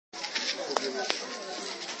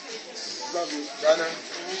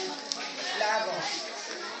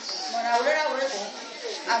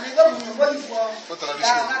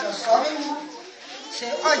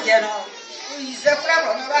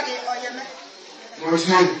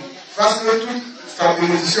Monsieur, parce que toute ta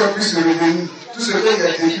bénédiction puisse revenir. Tout ce que tu as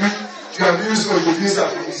détruit, tu as vu aujourd'hui sa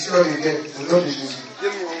bénédiction revient au nom de Jésus.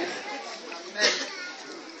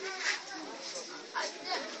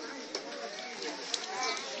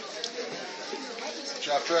 Tu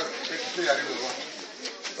as peur qu'il arrive devant.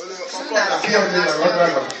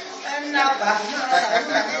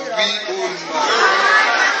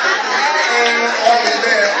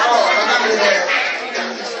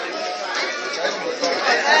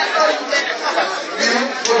 Oui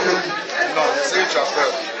ou non? Non, c'est que tu as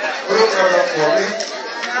peur.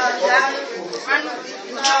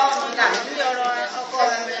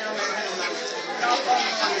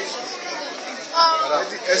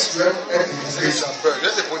 Est-ce que tu as peur?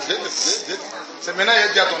 C'est maintenant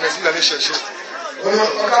qu'il y a ton esprit d'aller chercher.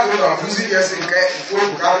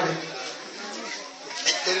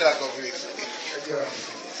 Quelle est la convaincue?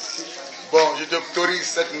 Bon, je t'autorise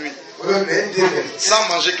cette nuit. Sans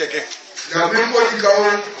manger quelqu'un. Il ne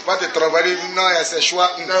faut pas te travailler. Non, il y a ses choix.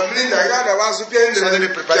 Tu dois me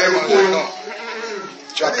préparer à manger. Non.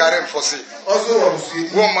 Tu as carême forcé. Où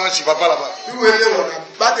on mange, tu ne vas pas là-bas.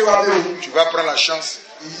 Tu vas prendre la chance.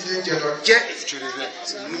 Tu reviens.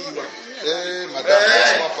 Eh, madame,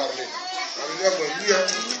 laisse-moi parler.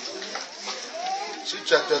 Si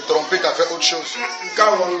tu as te trompé, tu as fait autre chose.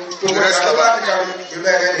 Tu restes là-bas.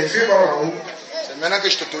 C'est maintenant que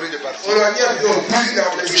je t'autorise de partir. Tu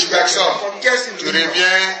ne touches personne. Tu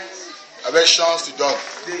reviens avec chance, tu donnes.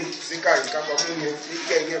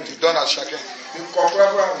 Tu donnes à chacun. On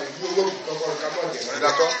est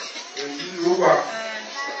d'accord? Tu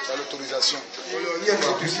as l'autorisation.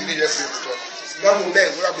 Tu finis les feux pour toi. Tu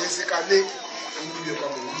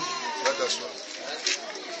vas t'asseoir.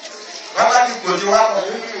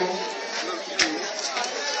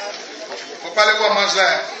 Faut pas aller voir manger là.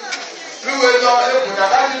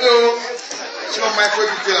 Si on m'a fait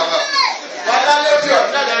écouter là-bas.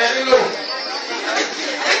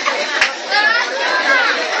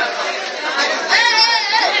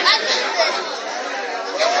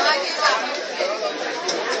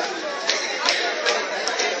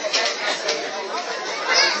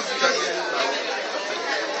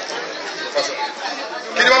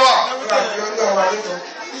 Qui va voir?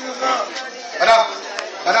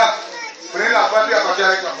 Madame, prenez la patrie à partir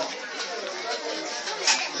avec maman.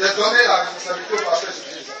 J'ai donné la responsabilité au pasteur.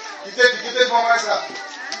 Quittez devant moi ça.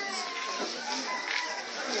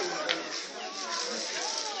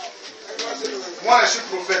 Moi, je suis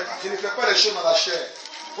prophète. Je ne fais pas les choses dans la chair.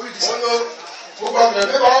 Vous lui dites ça.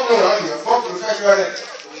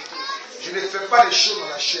 Je ne fais pas les choses dans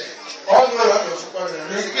la chair. Ce que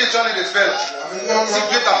tu es en train de faire, si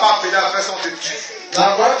Dieu t'a pas appelé à faire ça, on te tue.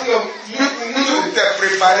 Tu t'es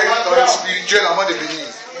préparé dans le spirituel avant de venir.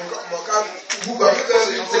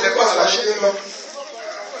 Ce n'est pas dans la chair.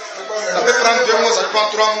 Ça peut prendre 2 mois, ça peut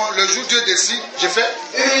prendre 3 mois. Le jour où Dieu décide, j'ai fait.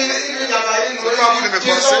 Ce n'est pas à vous de me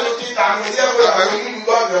forcer. Ça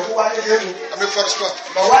ne me force pas.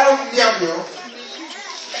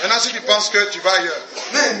 Maintenant, si tu penses que tu vas ailleurs,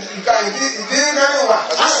 parce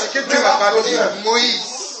que ce que Dieu m'a pas dit, Moïse,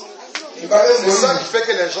 c'est ça qui fait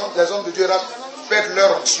que les hommes de Dieu perdent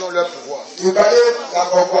leur onction, leur pouvoir. Dieu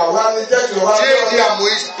dit à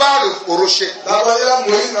Moïse, parle au rocher.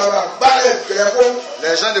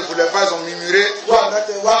 Les gens ne voulaient pas, ils ont murmuré.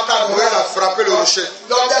 Moïse a frappé le rocher.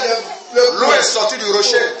 L'eau est sortie du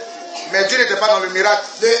rocher, mais Dieu n'était pas dans le miracle.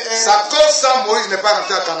 C'est à cause ça, Moïse n'est pas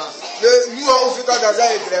rentré à Canaan.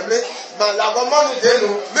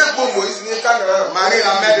 Marie,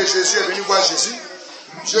 la mère de Jésus, est venue voir Jésus.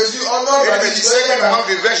 Jésus, elle me disait qu'elle me manque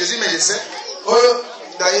de vin. Jésus, mais je sais.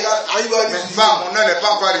 Mais femme, mon heure n'est pas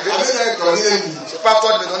encore arrivé. C'est pas à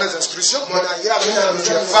toi de me donner des instructions.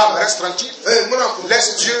 Tu es femme, reste tranquille.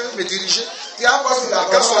 Laisse Dieu me diriger.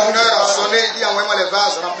 Quand son heure a sonné, il dit envoie-moi les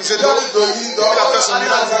vases, remplissez d'eau. Il a fait son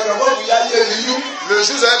miracle. Le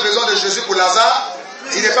jour où j'avais besoin de Jésus pour Lazare,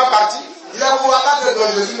 il n'est pas parti. Quand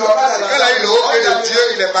il a eu le haut de Dieu,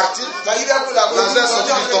 il est parti. Lazare est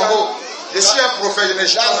sorti du tombeau. Je suis un prophète, je n'ai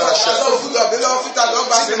jamais dans la chair.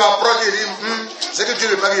 Si tu m'approches et dis, c'est que Dieu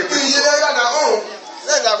ne veut pas que je prie.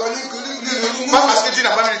 Pas parce que Dieu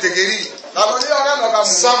n'a pas envie de te guérir.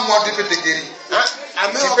 Sans moi, Dieu peut te guérir.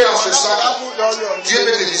 Tu peux dans ce sang. Dieu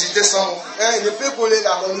peut te visiter sans moi.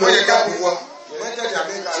 Moi, il y a qu'un pouvoir.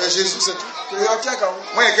 C'est Jésus, c'est tout.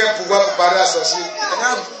 Moi, il y a qu'un pouvoir pour parler à sorcier.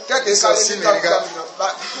 Les sorciers me regardent.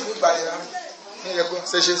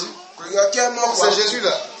 C'est Jésus. C'est Jésus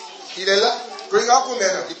là. Il est là.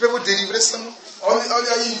 Il peut vous délivrer sans nous.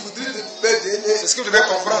 C'est ce que vous devez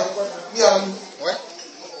comprendre. Ouais.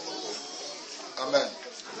 Amen.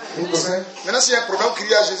 Maintenant, s'il y a un problème,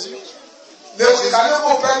 crie à Jésus. Il faut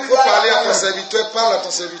parler à ton serviteur, parle à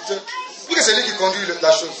ton serviteur. Puis que c'est lui qui conduit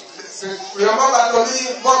la chose.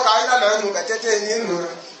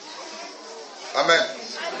 Amen.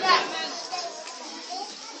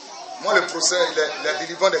 Moi, le procès, la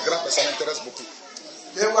délivrance des grands personnes m'intéresse beaucoup.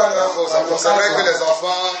 Ça concernerait que les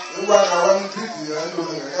enfants.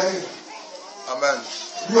 Amen.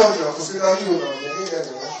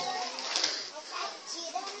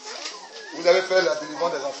 Vous avez fait la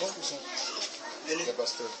délivrance des enfants ou sont les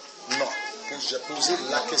pasteurs? Non. J'ai posé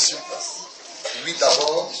la question. Oui,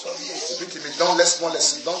 d'abord. Celui qui me donne, laisse-moi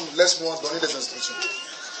donner des instructions.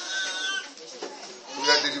 Vous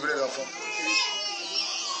avez délivré les enfants.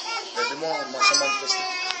 Les démons m'ont manifesté.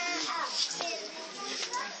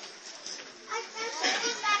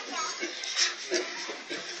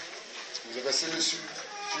 Vous avez versé dessus.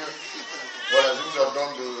 Voilà, je vous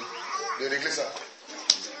ordonne de régler ça.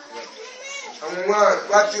 Où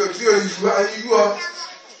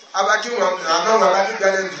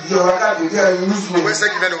est-ce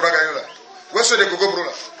qui vient de Brigade là? Où est-ce que les Coco Bro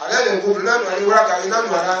là?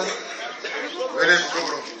 Venez,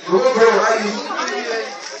 Coco Bro.